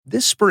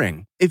This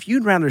spring, if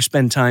you'd rather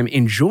spend time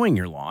enjoying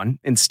your lawn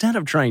instead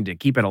of trying to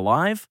keep it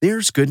alive,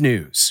 there's good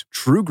news.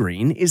 True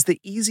Green is the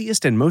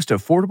easiest and most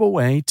affordable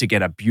way to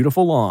get a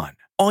beautiful lawn.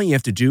 All you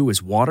have to do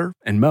is water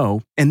and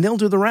mow, and they'll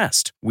do the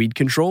rest. Weed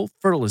control,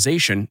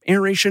 fertilization,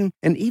 aeration,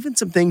 and even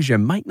some things you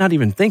might not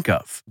even think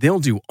of. They'll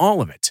do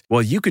all of it,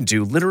 while you can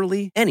do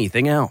literally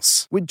anything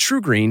else. With True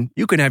Green,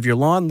 you can have your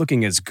lawn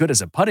looking as good as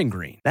a putting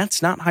green.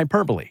 That's not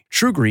hyperbole.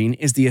 True Green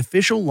is the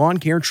official lawn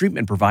care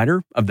treatment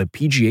provider of the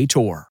PGA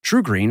Tour.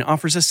 True Green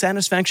offers a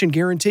satisfaction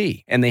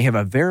guarantee, and they have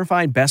a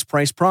verified best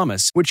price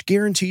promise, which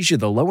guarantees you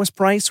the lowest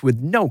price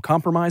with no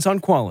compromise on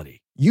quality.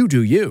 You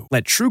do you.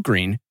 Let True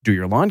Green do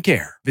your lawn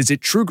care. Visit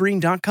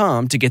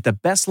truegreen.com to get the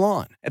best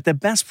lawn at the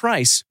best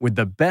price with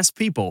the best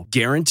people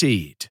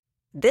guaranteed.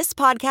 This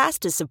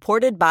podcast is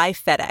supported by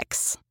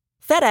FedEx.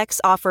 FedEx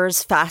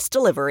offers fast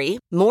delivery,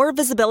 more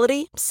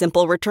visibility,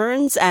 simple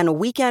returns, and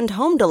weekend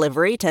home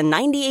delivery to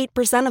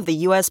 98% of the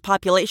U.S.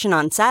 population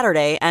on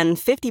Saturday and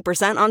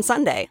 50% on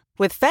Sunday.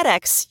 With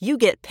FedEx, you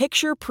get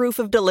picture proof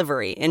of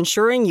delivery,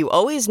 ensuring you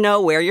always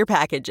know where your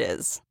package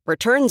is.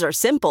 Returns are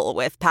simple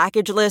with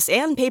packageless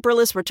and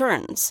paperless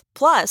returns.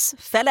 Plus,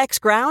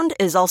 FedEx Ground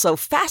is also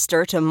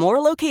faster to more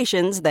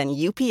locations than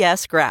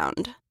UPS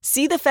Ground.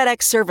 See the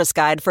FedEx service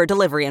guide for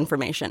delivery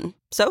information.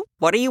 So,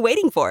 what are you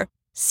waiting for?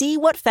 See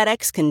what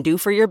FedEx can do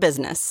for your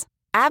business.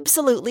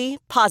 Absolutely,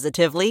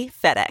 positively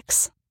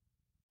FedEx.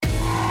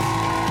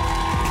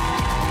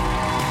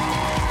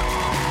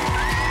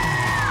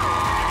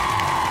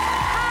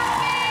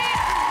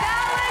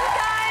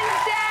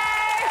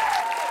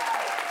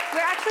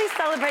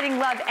 Celebrating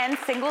love and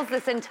singles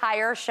this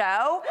entire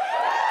show.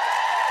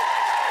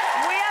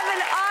 We have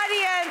an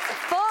audience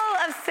full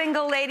of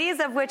single ladies,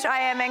 of which I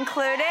am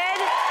included.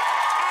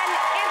 And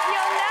if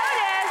you'll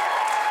notice,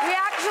 we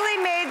actually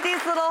made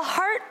these little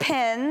heart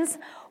pins.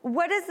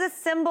 What is the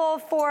symbol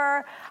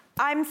for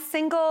I'm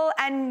single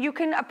and you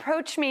can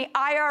approach me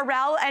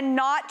IRL and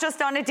not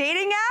just on a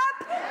dating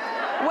app?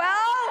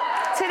 Well,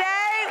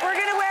 today we're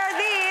gonna wear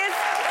these.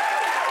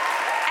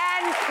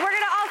 And we're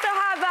gonna also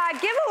have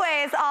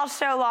giveaways all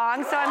show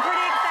long, so I'm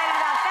pretty excited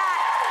about that.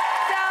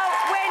 So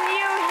when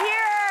you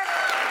hear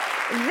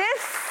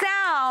this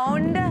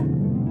sound,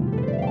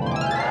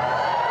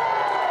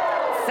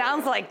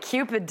 sounds like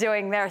Cupid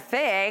doing their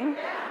thing.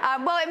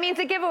 Well, it means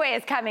a giveaway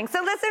is coming.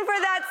 So listen for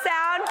that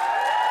sound.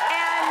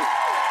 And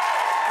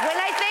when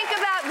I think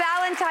about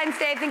Valentine's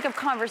Day, I think of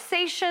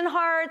conversation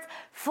hearts,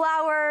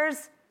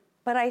 flowers,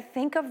 but I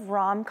think of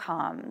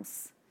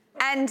rom-coms.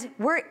 And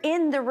we're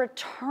in the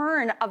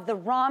return of the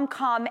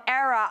rom-com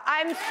era.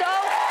 I'm so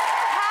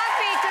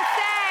happy to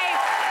say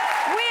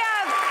we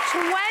have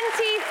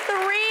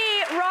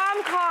 23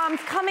 rom-coms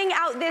coming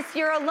out this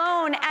year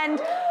alone. And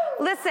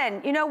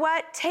listen, you know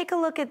what? Take a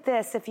look at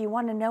this if you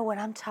want to know what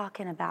I'm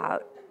talking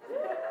about.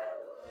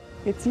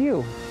 It's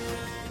you.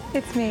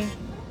 It's me.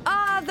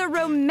 The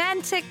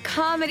romantic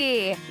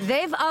comedy.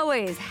 They've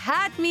always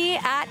had me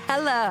at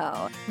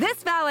hello.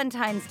 This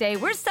Valentine's Day,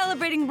 we're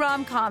celebrating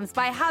rom-coms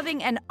by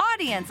having an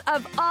audience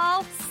of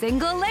all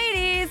single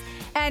ladies.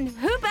 And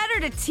who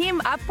better to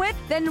team up with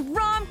than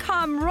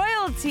rom-com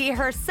royalty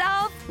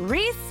herself,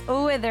 Reese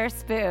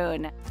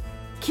Witherspoon.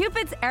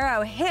 Cupid's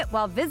arrow hit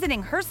while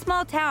visiting her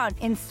small town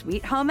in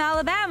Sweet Home,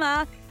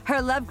 Alabama.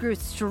 Her love grew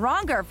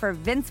stronger for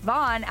Vince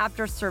Vaughn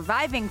after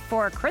surviving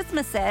 4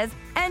 Christmases,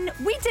 and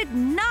we did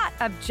not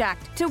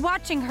object to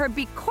watching her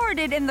be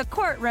courted in the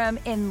courtroom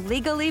in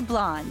Legally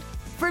Blonde.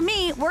 For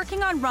me,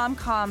 working on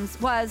rom-coms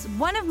was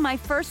one of my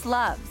first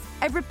loves.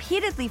 I've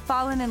repeatedly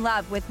fallen in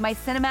love with my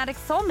cinematic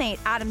soulmate,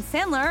 Adam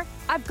Sandler.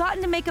 I've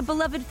gotten to make a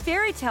beloved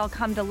fairy tale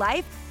come to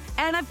life,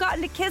 and I've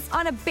gotten to kiss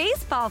on a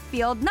baseball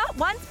field not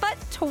once, but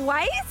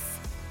twice.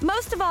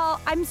 Most of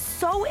all, I'm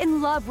so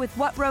in love with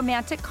what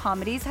romantic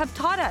comedies have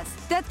taught us.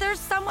 That there's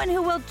someone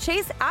who will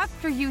chase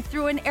after you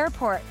through an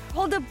airport,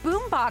 hold a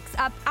boombox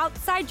up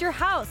outside your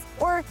house,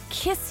 or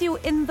kiss you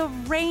in the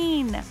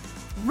rain.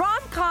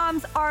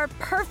 Rom-coms are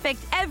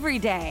perfect every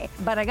day,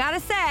 but I gotta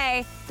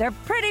say, they're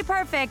pretty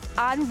perfect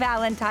on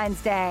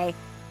Valentine's Day.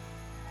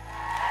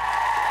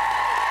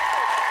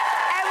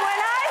 And when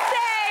I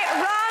say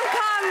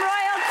rom-com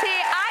royalty,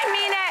 I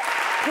mean it.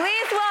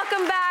 Please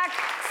welcome back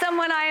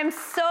someone I am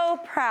so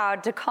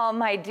proud to call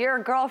my dear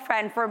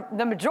girlfriend for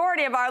the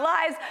majority of our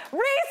lives,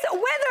 Reese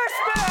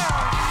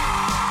Witherspoon.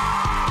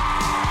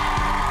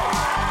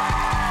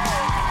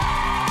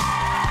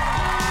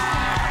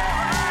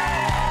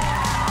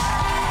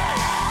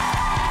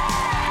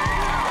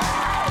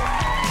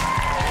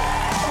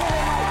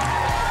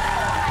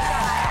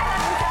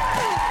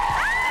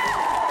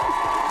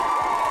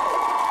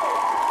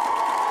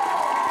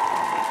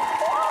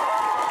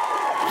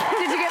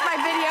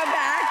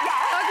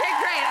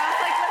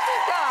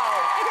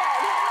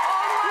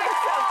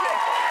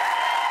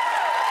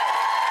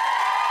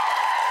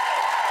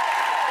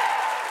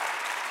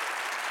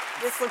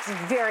 This looks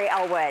very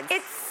Elle Woods.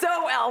 It's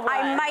so Elle Woods.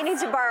 I might need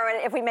to borrow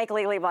it if we make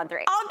Legally Blonde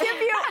 3. I'll give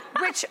you,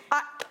 which,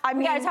 I mean.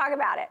 We gotta talk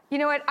about it. You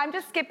know what, I'm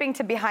just skipping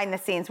to behind the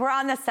scenes. We're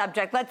on the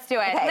subject, let's do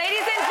it. Okay.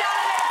 Ladies and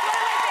gentlemen, it's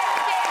one of my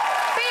favorite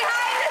games,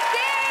 Behind the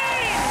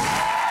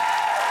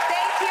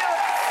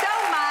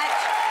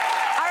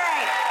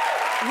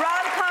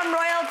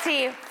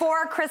specialty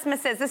for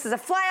Christmases. This is a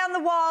fly on the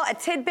wall, a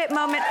tidbit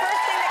moment.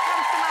 First thing that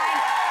comes to mind,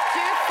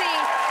 juicy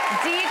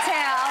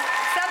detail,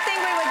 something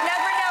we would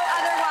never know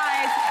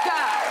otherwise. Go.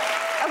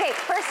 Okay,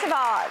 first of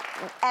all,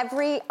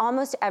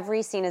 almost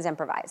every scene is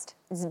improvised.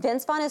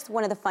 Vince Vaughn is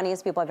one of the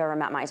funniest people I've ever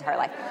met in my entire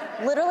life.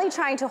 Literally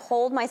trying to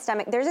hold my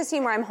stomach. There's a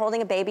scene where I'm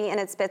holding a baby and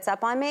it spits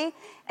up on me,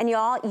 and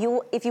y'all,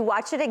 if you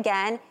watch it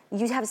again,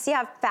 see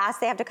how fast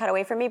they have to cut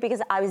away from me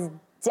because I was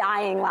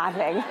dying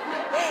laughing.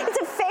 It's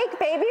a fake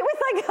baby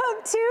with like a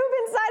tube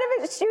inside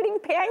of it shooting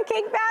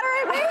pancake batter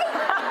at me. And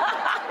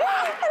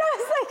I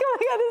was like, oh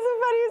my God, this is the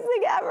funniest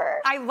thing ever.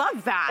 I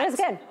love that. It was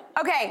good.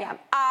 Okay, Yeah.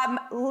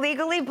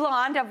 Legally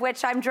Blonde, of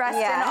which I'm dressed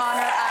Yes. in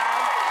honor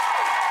of.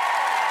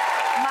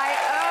 My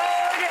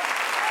ode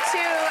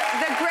to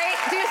the great,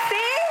 do you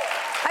see?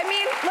 I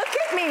mean, look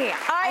at me.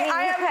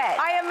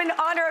 I am in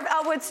honor of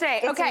Elwood State.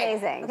 It's okay.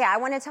 amazing. Yeah, I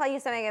want to tell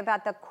you something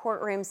about the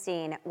courtroom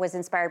scene was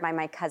inspired by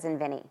my cousin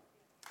Vinny.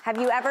 Have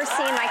you ever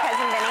seen My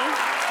Cousin Vinny?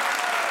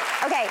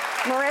 Okay,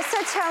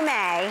 Marissa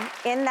Tomei,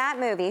 in that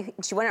movie,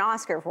 she won an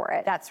Oscar for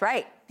it. That's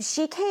right.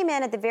 She came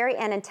in at the very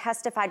end and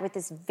testified with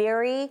this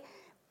very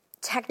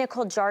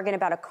technical jargon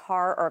about a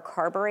car or a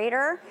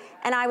carburetor.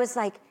 And I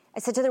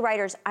said to the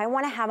writers, I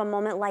want to have a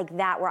moment like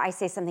that where I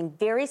say something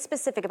very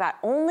specific about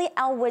only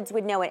Elle Woods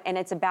would know it, and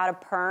it's about a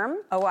perm.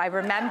 Oh, I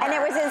remember. And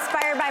it was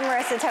inspired by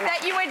Marissa Tomei.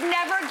 That you would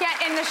never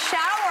get in the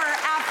shower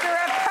after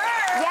a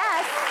perm.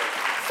 Yes.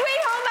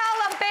 Sweet Home Alabama.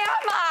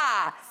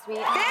 Sweet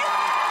People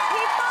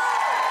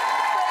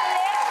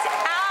flipped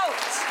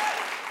out.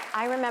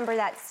 I remember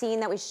that scene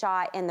that we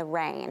shot in the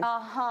rain.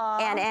 Uh-huh.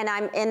 And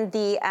I'm in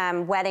the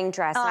wedding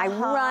dress, and I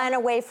run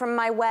away from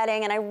my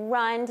wedding, and I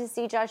run to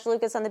see Josh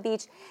Lucas on the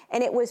beach,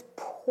 and it was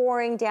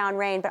pouring down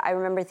rain, but I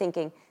remember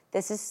thinking,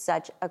 this is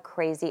such a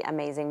crazy,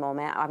 amazing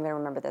moment. I'm gonna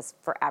remember this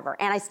forever.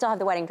 And I still have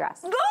the wedding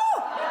dress.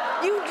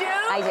 Oh, you do?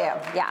 I do,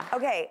 yeah.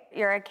 Okay,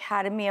 your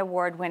Academy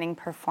Award-winning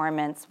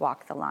performance,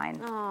 Walk the Line.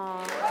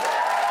 Aww.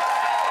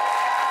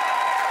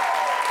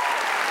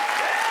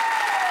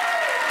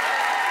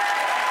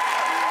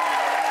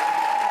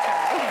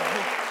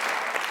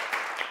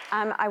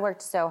 I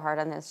worked so hard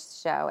on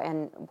this show,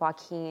 and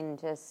Joaquin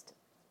just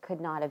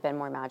could not have been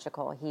more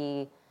magical.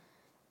 He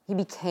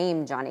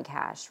became Johnny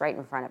Cash right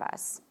in front of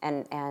us,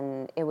 and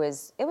it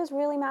was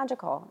really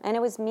magical, and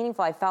it was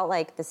meaningful. I felt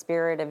like the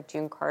spirit of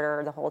June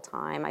Carter the whole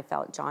time. I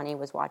felt Johnny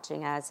was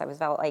watching us.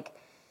 Felt like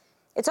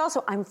it's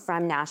also, I'm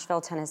from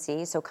Nashville,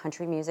 Tennessee, so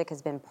country music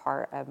has been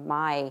part of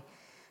my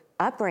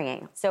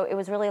upbringing. So it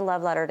was really a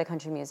love letter to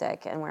country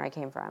music and where I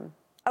came from.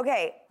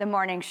 Okay, the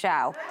morning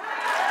show.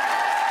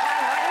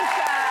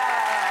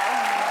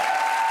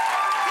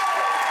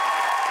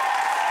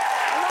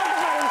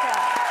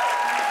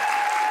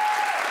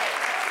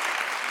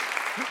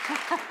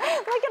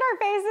 Look at our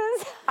faces.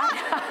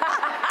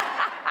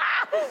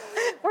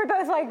 We're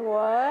both like,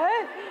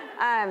 what?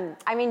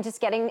 I mean, just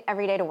getting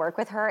every day to work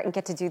with her and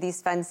get to do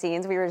these fun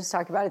scenes. We were just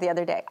talking about it the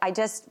other day. I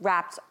just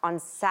wrapped on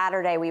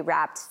Saturday. We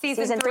wrapped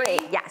season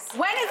 3. Yes.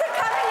 When is it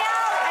coming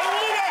out? I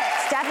need it.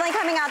 It's definitely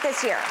coming out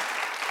this year.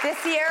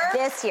 This year?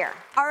 This year.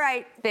 All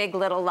right, Big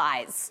Little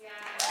Lies.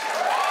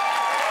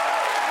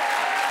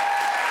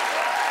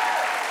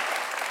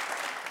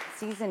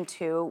 Season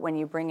 2, when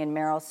you bring in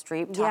Meryl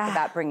Streep, talk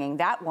about bringing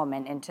that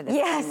woman into the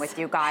scene with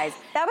you guys.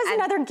 That was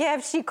another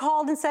gift. She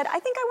called and said, I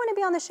think I want to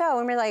be on the show.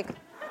 And we're like... So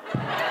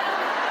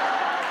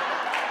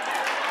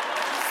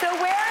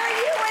where are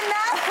you when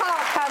that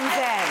call comes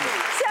in?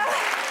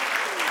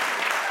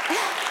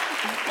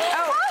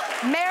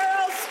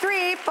 Meryl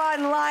Streep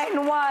on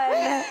line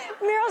 1.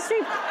 Meryl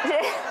Streep...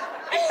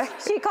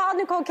 She called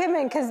Nicole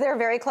Kidman because they're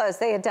very close.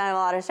 They had done a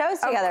lot of shows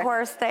together. Of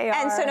course they are.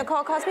 And so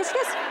Nicole calls me. She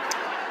goes...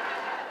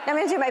 I'm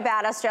gonna do my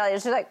bad Australian.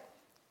 She's like,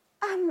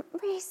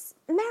 Reese,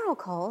 Meryl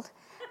called,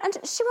 and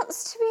she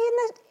wants to be in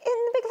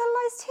the Big Little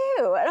Lies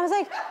too. And I was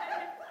like,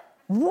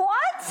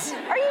 what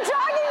are you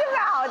talking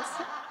about?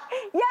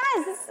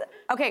 Yes.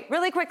 Okay,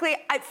 really quickly,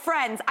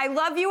 Friends. I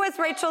love you as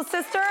Rachel's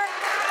sister,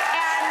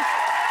 and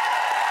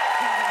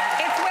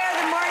it's where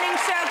the morning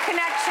show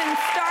connection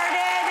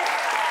started.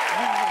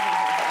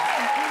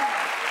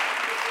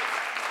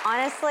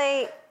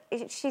 Honestly,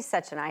 she's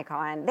such an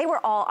icon. They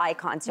were all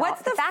icons, y'all.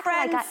 What's the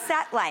Friends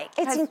set like?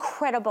 It's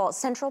incredible.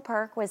 Central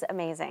Perk was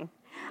amazing.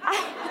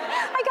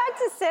 I got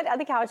to sit on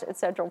the couch at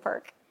Central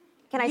Perk.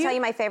 Can I tell you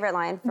my favorite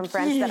line from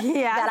Friends that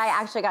I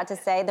actually got to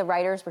say? The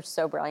writers were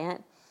so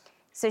brilliant.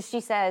 So she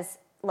says,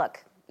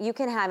 look, you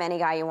can have any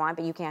guy you want,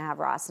 but you can't have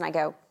Ross. And I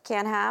go,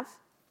 can't have?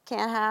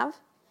 Can't have?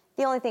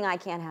 The only thing I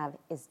can't have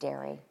is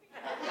dairy.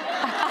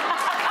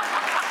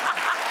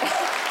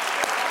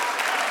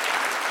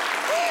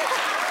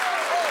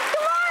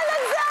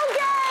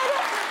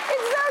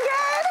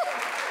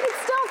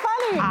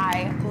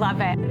 I love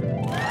it.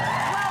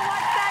 Well,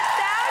 what's that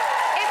sound?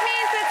 It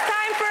means it's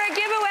time for a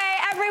giveaway.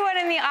 Everyone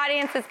in the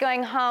audience is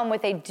going home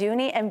with a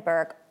Dooney &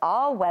 Bourke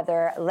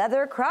all-weather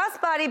leather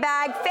crossbody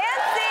bag.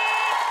 Fancy!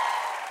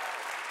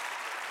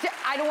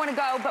 I don't want to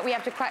go, but we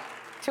have to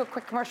a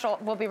quick commercial.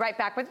 We'll be right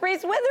back with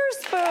Reese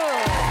Witherspoon.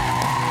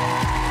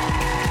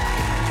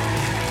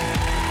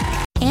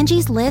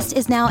 Angie's List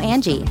is now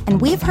Angie, and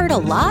we've heard a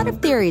lot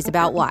of theories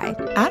about why.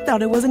 I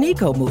thought it was an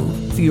eco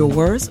move. Fewer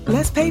words,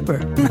 less paper.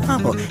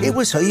 No, it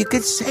was so you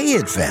could say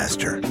it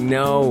faster.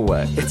 No,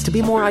 it's to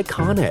be more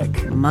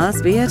iconic.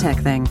 Must be a tech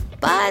thing.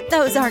 But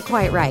those aren't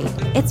quite right.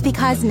 It's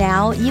because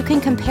now you can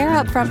compare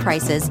upfront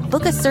prices,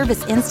 book a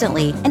service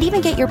instantly, and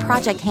even get your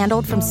project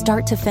handled from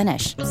start to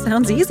finish.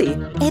 Sounds easy.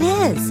 It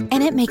is,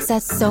 and it makes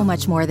us so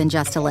much more than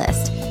just a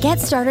list. Get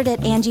started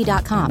at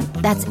Angie.com.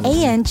 That's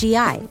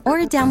ANGI, or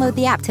download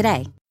the app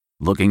today.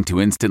 Looking to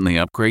instantly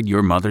upgrade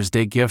your Mother's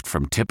Day gift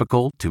from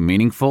typical to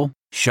meaningful?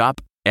 Shop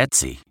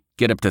Etsy.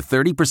 Get up to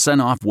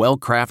 30% off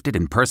well-crafted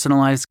and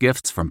personalized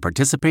gifts from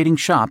participating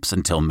shops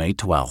until May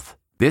 12th.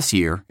 This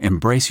year,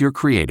 embrace your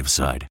creative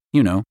side.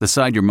 You know, the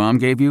side your mom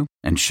gave you.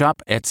 And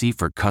shop Etsy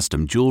for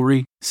custom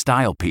jewelry,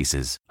 style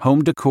pieces,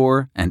 home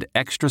decor, and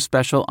extra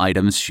special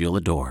items she'll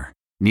adore.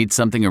 Need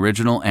something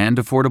original and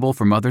affordable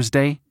for Mother's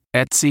Day?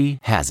 Etsy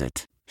has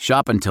it.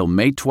 Shop until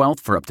May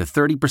 12th for up to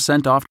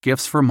 30% off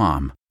gifts for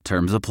mom.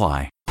 Terms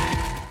apply.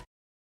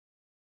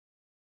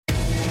 We are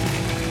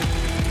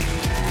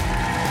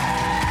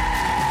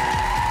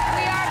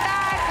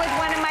back with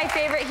one of my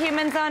favorite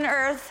humans on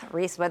earth,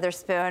 Reese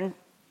Witherspoon.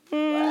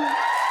 Okay,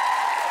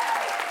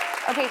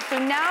 so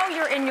now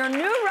you're in your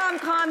new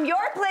rom-com,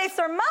 Your Place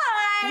or Mine.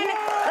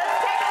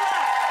 Let's take a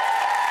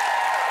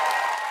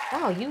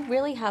look. Wow, you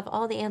really have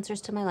all the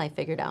answers to my life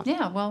figured out.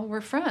 Yeah, well, we're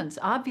friends.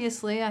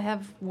 Obviously, I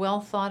have well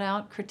thought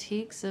out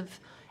critiques of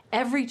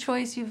every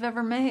choice you've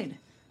ever made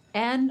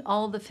and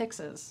all the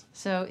fixes.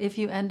 So if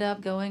you end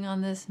up going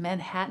on this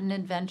Manhattan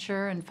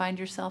adventure and find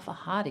yourself a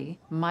hottie,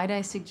 might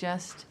I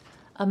suggest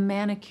a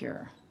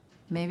manicure?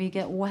 Maybe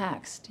get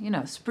waxed, you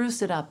know,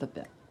 spruce it up a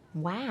bit.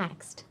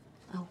 Waxed?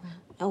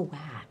 Oh,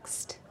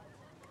 waxed.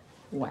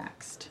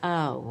 Waxed.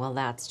 Oh, well,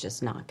 that's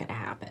just not gonna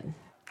happen.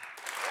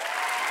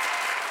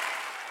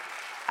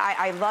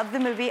 I love the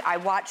movie. I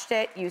watched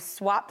it. You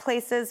swap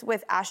places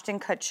with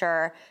Ashton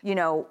Kutcher. You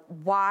know,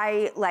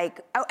 why,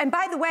 like, oh, and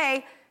by the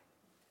way,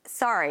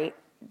 sorry,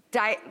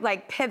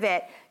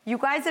 pivot. You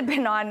guys have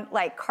been on,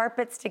 like,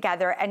 carpets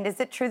together, and is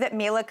it true that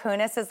Mila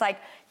Kunis is like,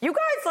 you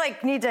guys,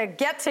 like, need to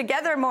get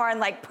together more and,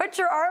 like, put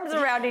your arms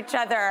around each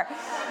other?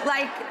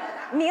 Like,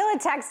 Mila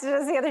texted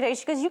us the other day.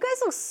 She goes, you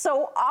guys look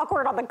so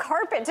awkward on the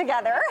carpet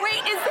together.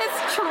 Wait, is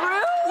this true?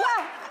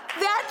 Yeah.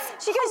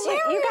 That's She goes,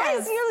 you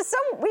guys, you're so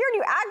weird.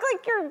 You act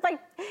like you're, like,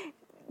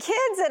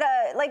 kids at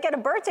a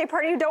birthday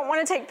party who don't want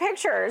to take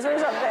pictures or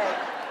something.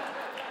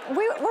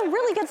 We're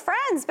really good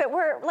friends, but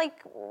we're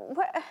like,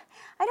 what?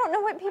 I don't know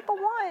what people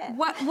want.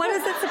 What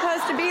is it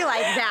supposed to be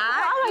like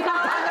that? Oh my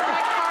God! On the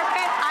red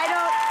carpet? I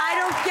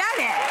don't get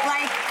it.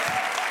 Like,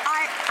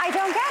 I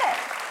don't get it.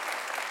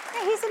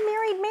 Yeah, he's a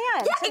married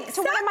man. Yeah,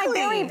 to one of my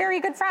very, very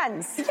good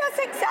friends. Yes,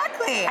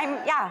 exactly.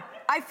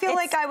 I feel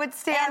like I would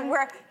stand. And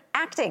we're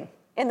acting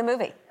in the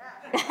movie.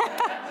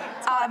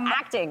 It's called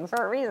acting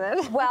for a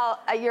reason. Well,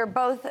 you're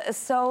both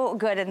so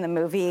good in the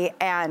movie,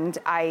 and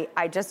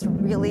I just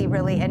really,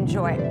 really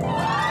enjoy it.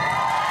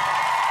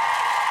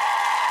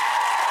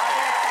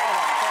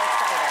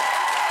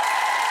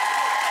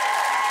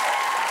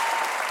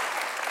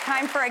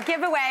 Time for a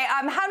giveaway.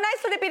 How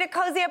nice would it be to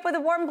cozy up with a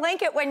warm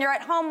blanket when you're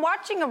at home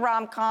watching a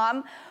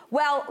rom-com?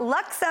 Well,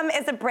 Luxem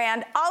is a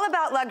brand all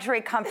about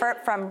luxury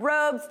comfort, from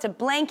robes to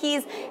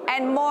blankies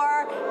and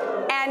more.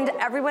 And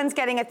everyone's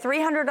getting a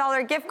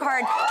 $300 gift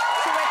card to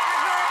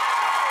whatever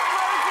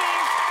cozy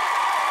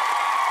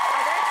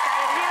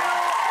you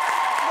want.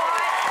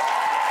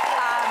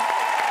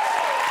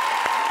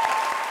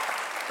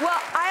 Well,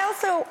 I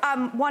also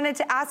wanted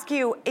to ask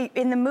you,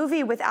 in the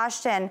movie with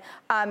Ashton,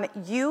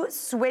 you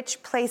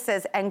switch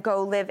places and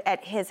go live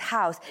at his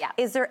house. Yeah.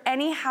 Is there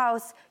any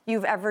house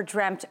you've ever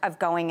dreamt of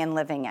going and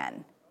living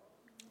in?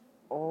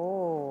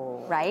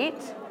 Oh. Right?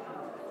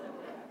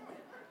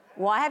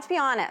 Well, I have to be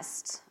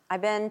honest.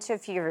 I've been to a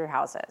few of your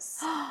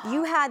houses.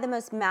 You had the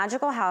most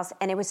magical house,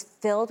 and it was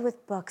filled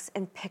with books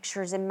and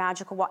pictures and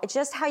magical It's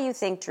just how you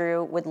think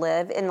Drew would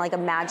live, in like a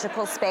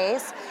magical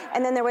space.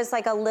 And then there was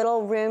like a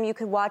little room you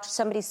could watch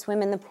somebody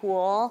swim in the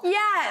pool.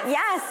 Yes.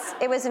 Yes.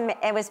 It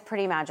was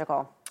pretty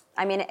magical.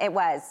 I mean, it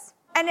was.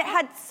 And it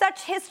had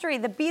such history.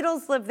 The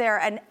Beatles lived there,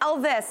 and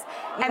Elvis,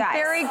 and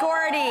Berry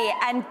Gordy,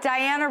 and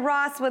Diana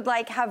Ross would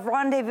like have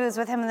rendezvous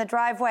with him in the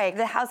driveway.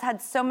 The house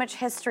had so much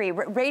history.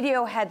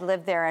 Radiohead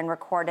lived there and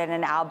recorded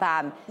an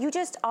album. You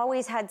just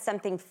always had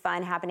something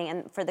fun happening,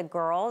 and for the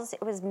girls,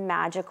 it was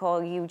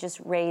magical. You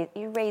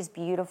raised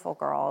beautiful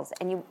girls,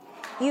 and you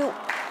make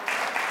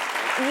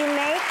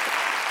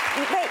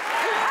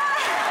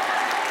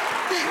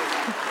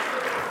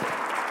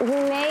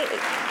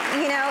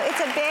it's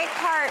a big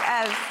part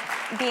of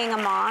being a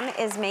mom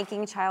is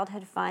making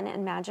childhood fun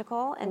and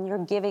magical, and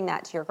you're giving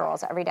that to your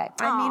girls every day.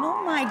 I mean,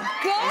 oh my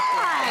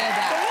God!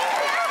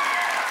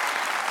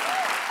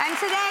 And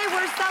today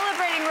we're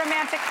celebrating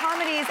romantic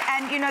comedies,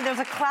 and there's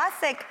a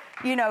classic,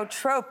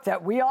 trope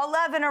that we all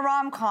love in a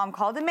rom-com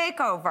called a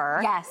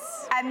makeover.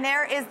 Yes. And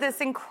there is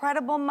this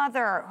incredible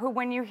mother who,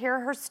 when you hear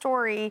her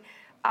story,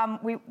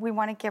 we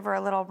want to give her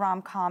a little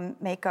rom-com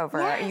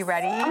makeover. Yes. Are you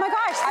ready? Oh my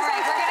gosh! All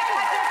right, we're gonna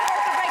cut this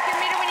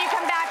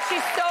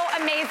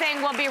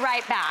amazing. We'll be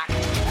right back.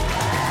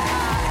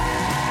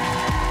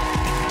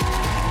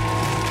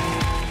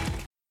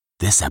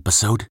 This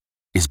episode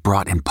is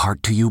brought in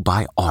part to you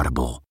by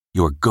Audible,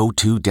 your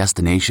go-to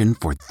destination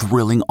for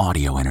thrilling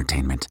audio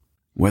entertainment.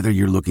 Whether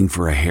you're looking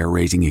for a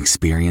hair-raising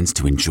experience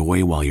to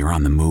enjoy while you're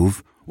on the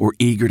move or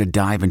eager to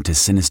dive into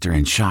sinister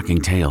and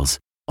shocking tales,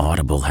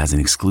 Audible has an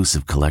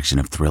exclusive collection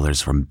of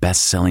thrillers from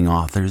best-selling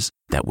authors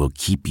that will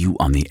keep you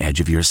on the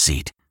edge of your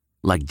seat.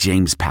 Like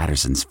James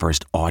Patterson's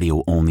first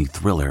audio-only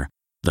thriller,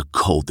 The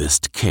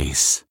Coldest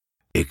Case.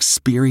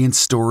 Experience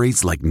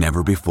stories like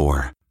never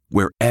before,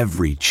 where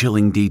every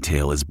chilling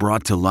detail is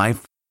brought to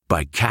life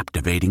by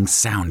captivating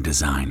sound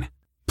design.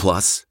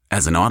 Plus,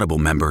 as an Audible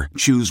member,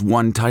 choose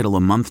one title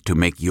a month to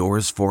make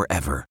yours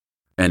forever.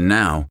 And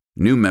now,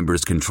 new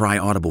members can try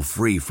Audible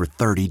free for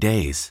 30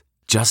 days.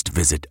 Just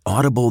visit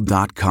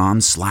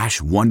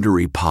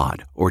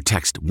audible.com/WonderyPod or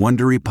text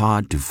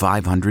WonderyPod to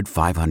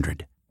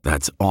 500-500.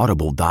 That's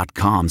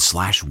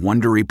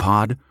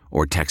audible.com/WonderyPod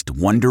or text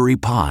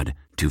WonderyPod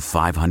to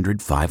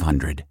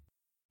 500-500.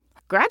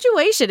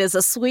 Graduation is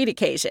a sweet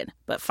occasion,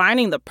 but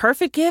finding the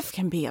perfect gift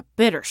can be a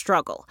bitter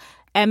struggle.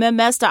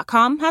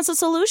 MMS.com has a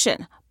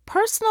solution.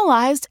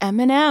 Personalized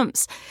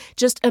M&Ms.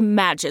 Just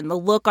imagine the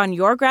look on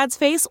your grad's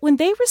face when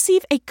they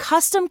receive a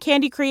custom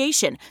candy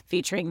creation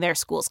featuring their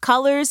school's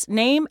colors,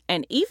 name,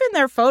 and even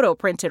their photo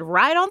printed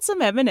right on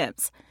some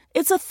M&Ms.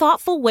 It's a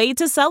thoughtful way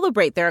to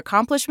celebrate their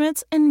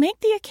accomplishments and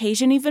make the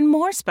occasion even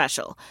more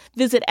special.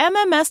 Visit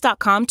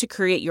MMS.com to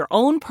create your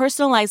own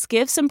personalized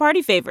gifts and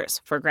party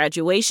favors for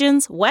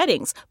graduations,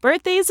 weddings,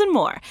 birthdays, and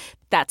more.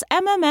 That's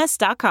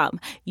MMS.com.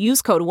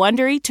 Use code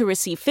WONDERY to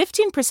receive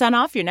 15%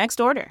 off your next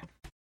order.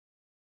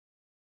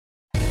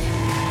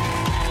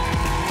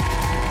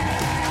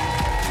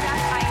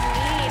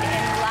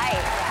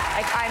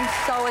 I'm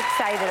so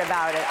excited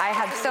about it. I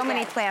have so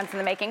many plans in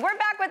the making. We're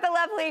back with the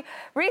lovely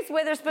Reese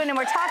Witherspoon, and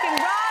we're talking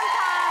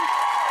rom-com.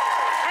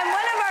 And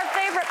one of our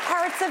favorite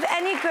parts of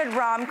any good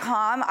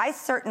rom-com, I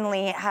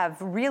certainly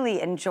have really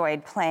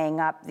enjoyed playing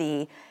up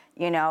the,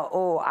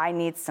 oh, I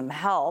need some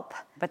help.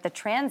 But the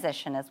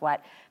transition is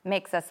what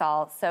makes us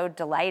all so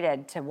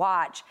delighted to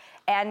watch.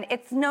 And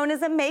it's known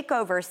as a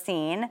makeover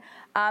scene.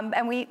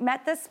 And we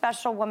met this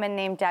special woman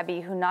named Debbie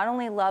who not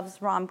only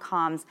loves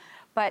rom-coms,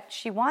 but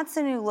she wants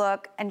a new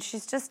look, and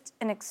she's just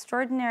an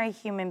extraordinary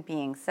human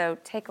being. So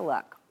take a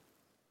look.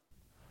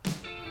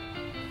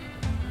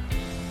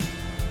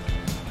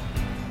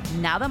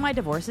 Now that my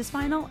divorce is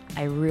final,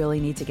 I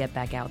really need to get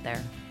back out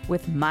there.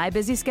 With my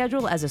busy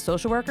schedule as a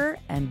social worker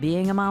and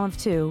being a mom of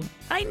two,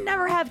 I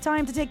never have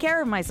time to take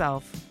care of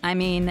myself. I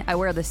mean, I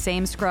wear the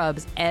same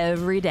scrubs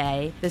every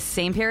day, the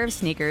same pair of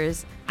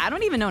sneakers. I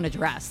don't even own a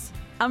dress.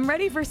 I'm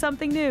ready for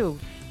something new.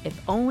 If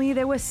only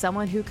there was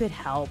someone who could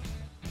help.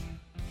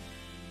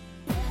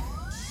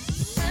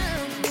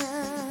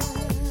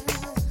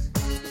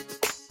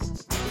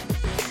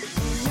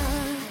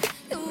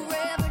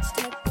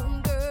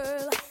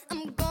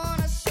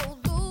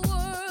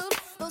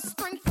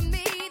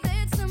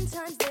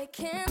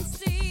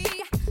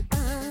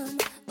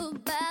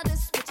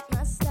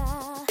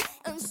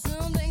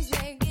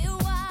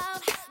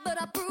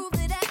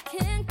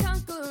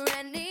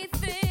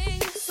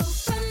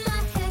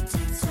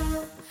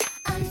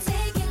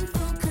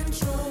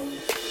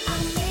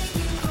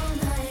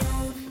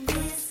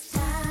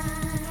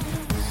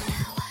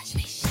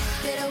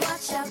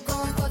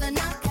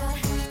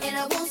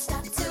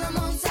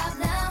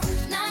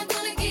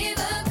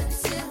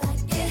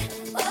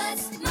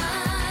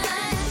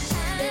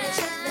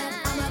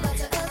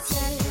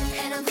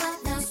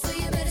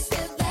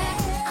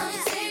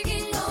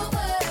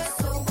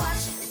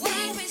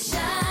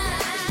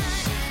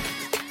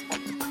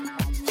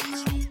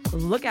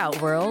 Look out,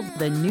 world.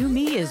 The new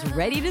me is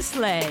ready to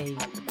slay. I mean,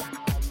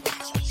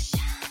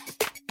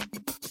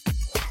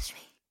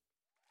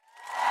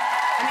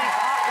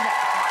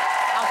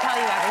 I'll tell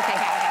you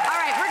everything. Okay. All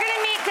right, we're going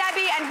to meet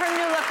Debbie and her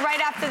new look right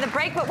after the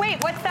break. But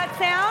wait, what's that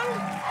sound?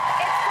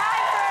 It's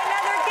time for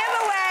another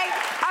giveaway.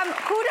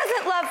 Who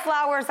doesn't love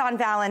flowers on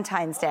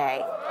Valentine's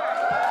Day?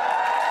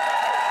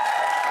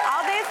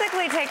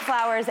 Take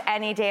flowers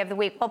any day of the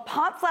week. Well,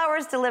 Pomp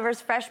Flowers delivers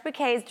fresh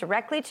bouquets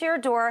directly to your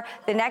door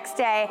the next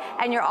day,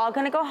 and you're all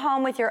going to go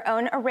home with your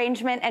own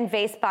arrangement and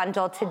vase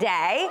bundle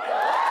today.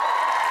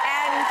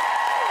 And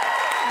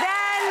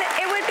then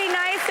it would be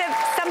nice if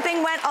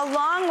something went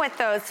along with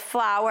those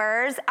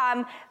flowers.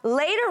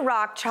 Later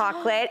Rock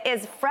chocolate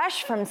is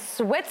fresh from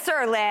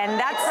Switzerland.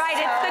 That's right,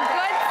 it's the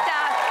good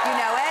stuff. You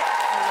know it?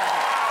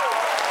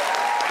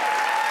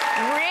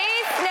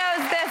 Reese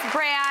knows this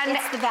brand.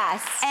 It's the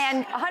best.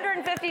 And a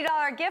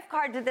 $150 gift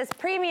card to this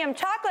premium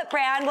chocolate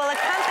brand will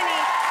accompany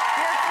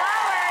your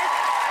flowers.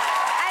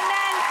 And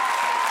then,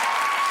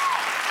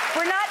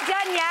 we're not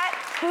done yet.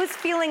 Who's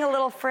feeling a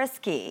little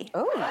frisky?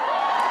 Ooh.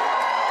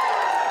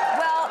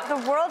 Well, the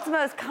world's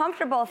most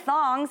comfortable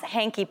thongs,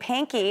 Hanky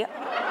Panky,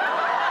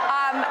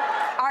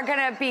 are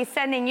gonna be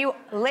sending you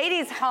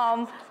ladies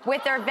home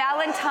with their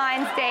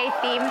Valentine's Day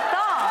themed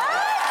thongs.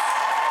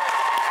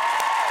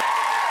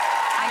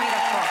 I need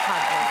a full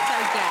coverage. So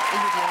good. You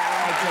do.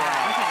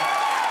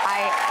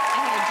 Okay.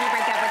 Did you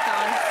break up with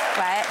Thongs?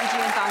 What? Did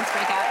you and Thongs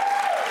break up?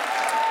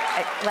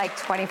 Like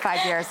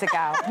 25 years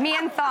ago. Me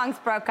and Thongs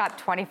broke up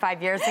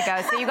 25 years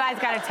ago, so you guys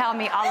got to tell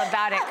me all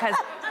about it, because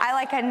I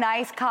like a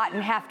nice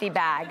cotton hefty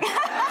bag.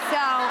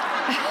 So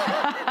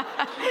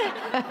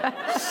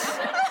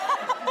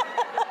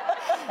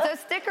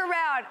stick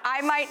around.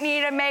 I might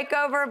need a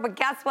makeover, but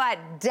guess what?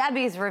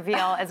 Debbie's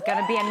reveal is going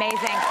to be amazing.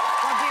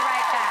 We'll be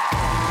right back.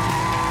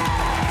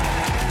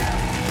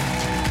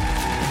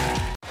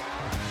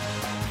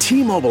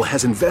 T-Mobile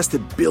has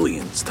invested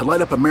billions to light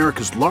up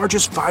America's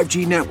largest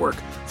 5G network,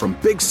 from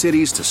big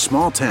cities to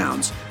small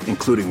towns,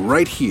 including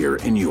right here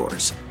in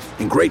yours.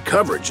 And great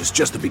coverage is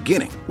just the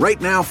beginning. Right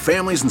now,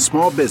 families and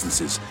small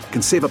businesses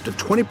can save up to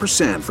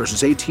 20%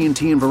 versus AT&T and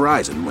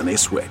Verizon when they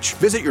switch.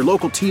 Visit your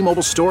local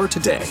T-Mobile store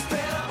today.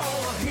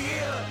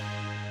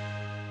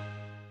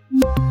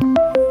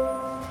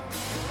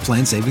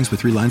 Plan savings with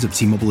 3 lines of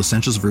T-Mobile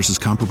Essentials versus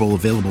comparable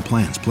available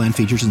plans. Plan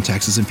features and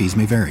taxes and fees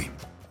may vary.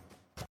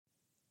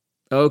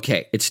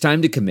 Okay, it's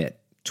time to commit.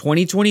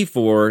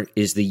 2024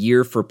 is the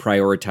year for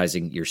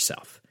prioritizing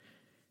yourself.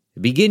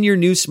 Begin your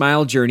new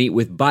smile journey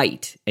with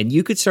Byte, and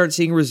you could start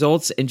seeing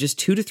results in just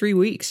 2 to 3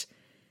 weeks.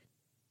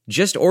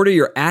 Just order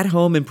your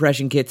at-home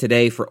impression kit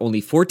today for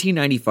only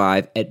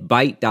 $14.95 at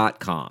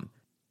Byte.com.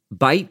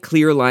 Byte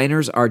clear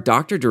liners are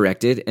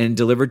doctor-directed and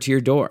delivered to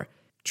your door.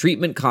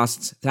 Treatment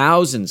costs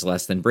thousands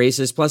less than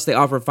braces, plus they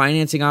offer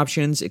financing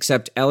options,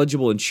 accept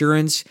eligible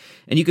insurance,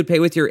 and you could pay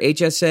with your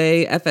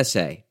HSA,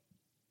 FSA.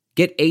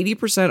 Get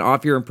 80%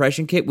 off your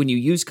impression kit when you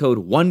use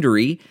code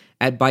WONDERY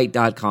at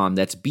Byte.com.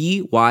 That's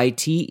BYTE.com.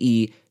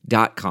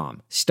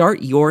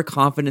 Start your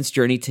confidence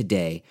journey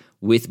today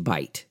with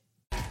Byte.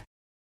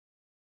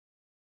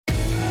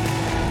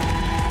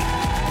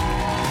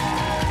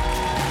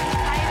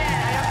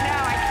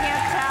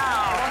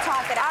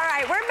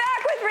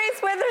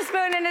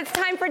 Witherspoon, and it's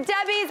time for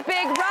Debbie's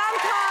big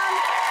rom-com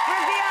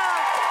reveal.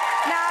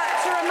 Now,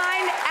 to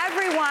remind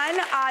everyone,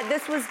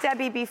 this was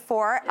Debbie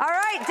before. All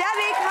right,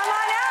 Debbie, come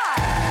on out.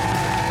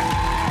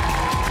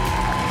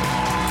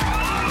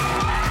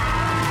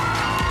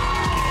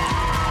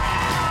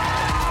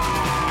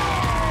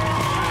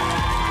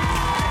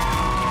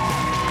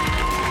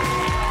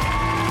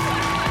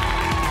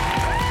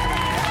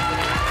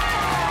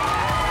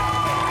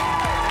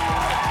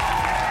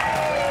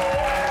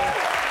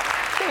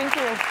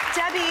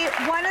 Debbie,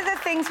 one of the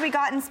things we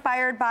got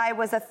inspired by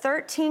was a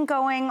 13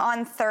 going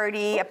on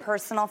 30, a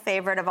personal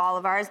favorite of all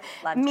of ours,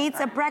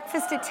 meets a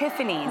breakfast at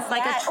Tiffany's,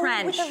 like a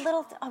trench. With a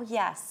little,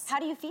 yes. How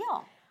do you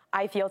feel?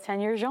 I feel 10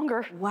 years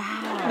younger. Wow.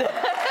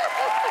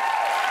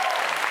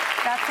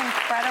 That's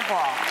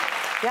incredible.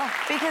 Yeah.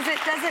 Because it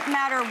doesn't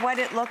matter what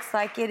it looks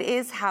like, it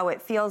is how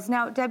it feels.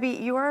 Now, Debbie,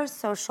 you are a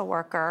social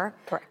worker.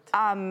 Correct.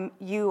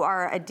 You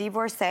are a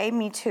divorcee,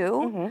 me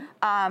too.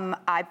 Mm-hmm.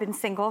 I've been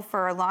single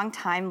for a long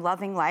time,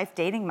 loving life,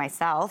 dating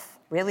myself,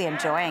 really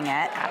enjoying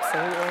it.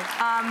 Absolutely.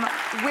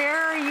 Where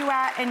are you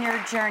at in your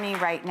journey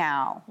right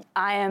now?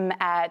 I am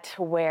at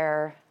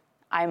where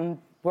I'm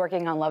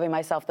working on loving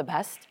myself the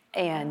best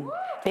and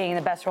being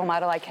the best role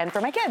model I can for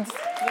my kids.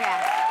 Yeah.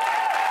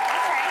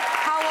 Okay.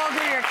 How old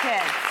are your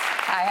kids?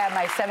 I have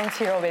my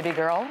 17-year-old baby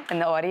girl in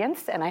the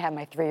audience, and I have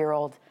my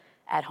 3-year-old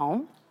at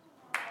home.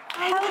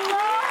 Hello!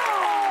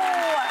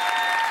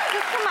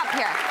 Just come up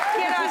here.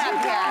 Get on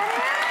up here.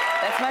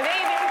 That's my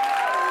baby.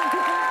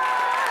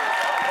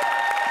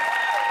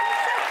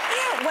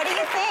 What do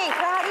you think?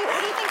 What do you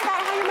think about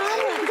how your mom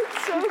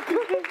looks? So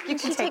good. You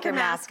can take your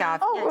mask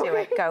off. Oh, Do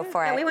it. Go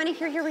for it. We want to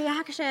hear your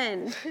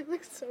reaction. It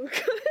looks so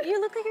good.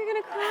 You look like you're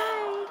gonna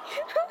cry.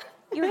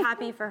 You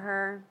happy for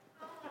her?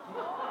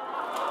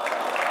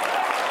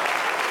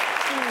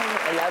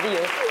 I love you.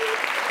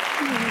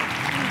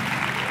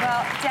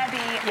 Well,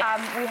 Debbie,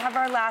 we have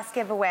our last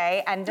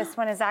giveaway, and this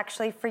one is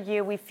actually for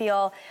you. We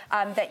feel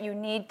that you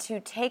need to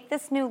take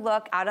this new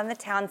look out on the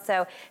town.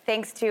 So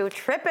thanks to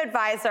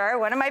TripAdvisor,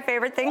 one of my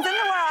favorite things in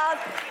the world,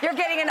 you're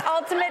getting an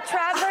ultimate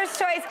traveler's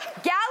choice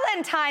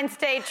Galentine's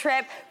Day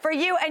trip for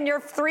you and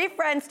your 3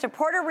 friends to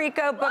Puerto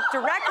Rico, booked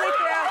directly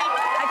through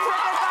a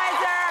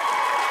TripAdvisor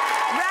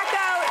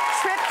Reco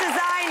Trip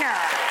Designer.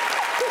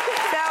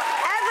 So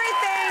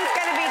everything's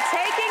going to be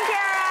taken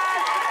care of,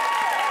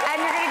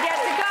 and you're going to get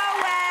to go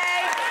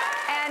away.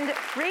 And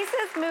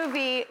Reese's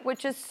movie,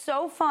 which is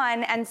so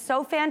fun and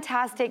so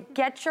fantastic,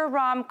 Get Your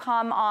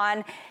Rom-Com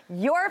On,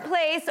 Your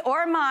Place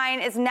or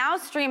Mine, is now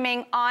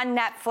streaming on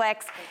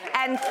Netflix.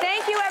 And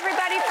thank you,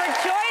 everybody, for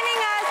joining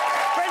us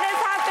for this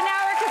half an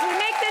hour, because we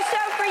make this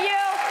show for you,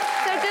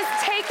 so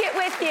just take it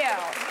with you.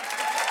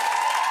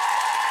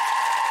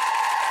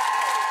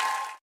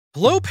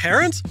 Hello,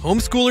 parents,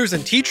 homeschoolers,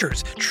 and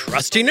teachers.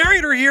 Trusty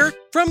narrator here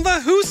from the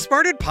Who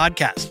Smarted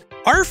podcast.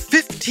 Our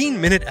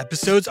 15-minute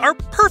episodes are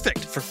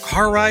perfect for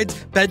car rides,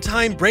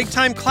 bedtime, break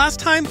time, class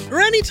time,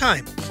 or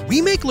anytime.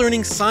 We make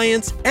learning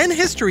science and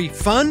history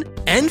fun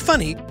and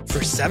funny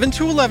for 7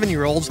 to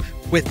 11-year-olds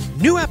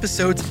with new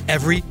episodes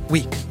every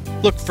week.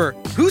 Look for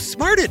Who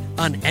Smarted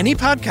on any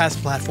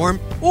podcast platform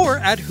or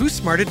at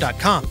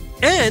whosmarted.com.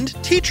 And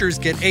teachers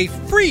get a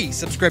free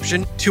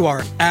subscription to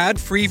our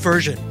ad-free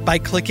version by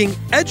clicking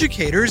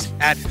educators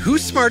at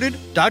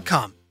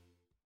whosmarted.com.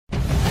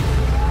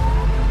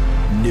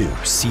 New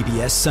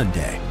CBS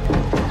Sunday.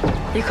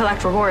 You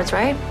collect rewards,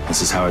 right?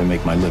 This is how I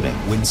make my living.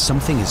 When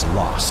something is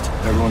lost,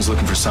 everyone's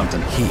looking for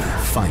something. He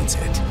finds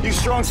it. You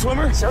strong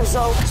swimmer?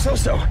 So-so.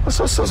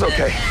 So-so's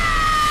okay.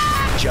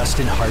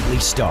 Justin Hartley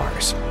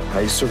stars. How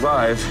you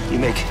survive, you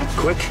make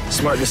quick,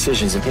 smart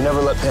decisions, and you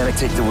never let panic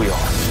take the wheel.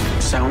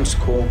 Sounds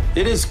cool.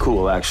 It is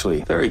cool,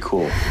 actually. Very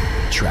cool.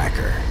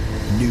 Tracker.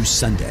 New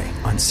Sunday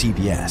on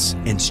CBS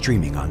and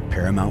streaming on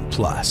Paramount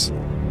Plus.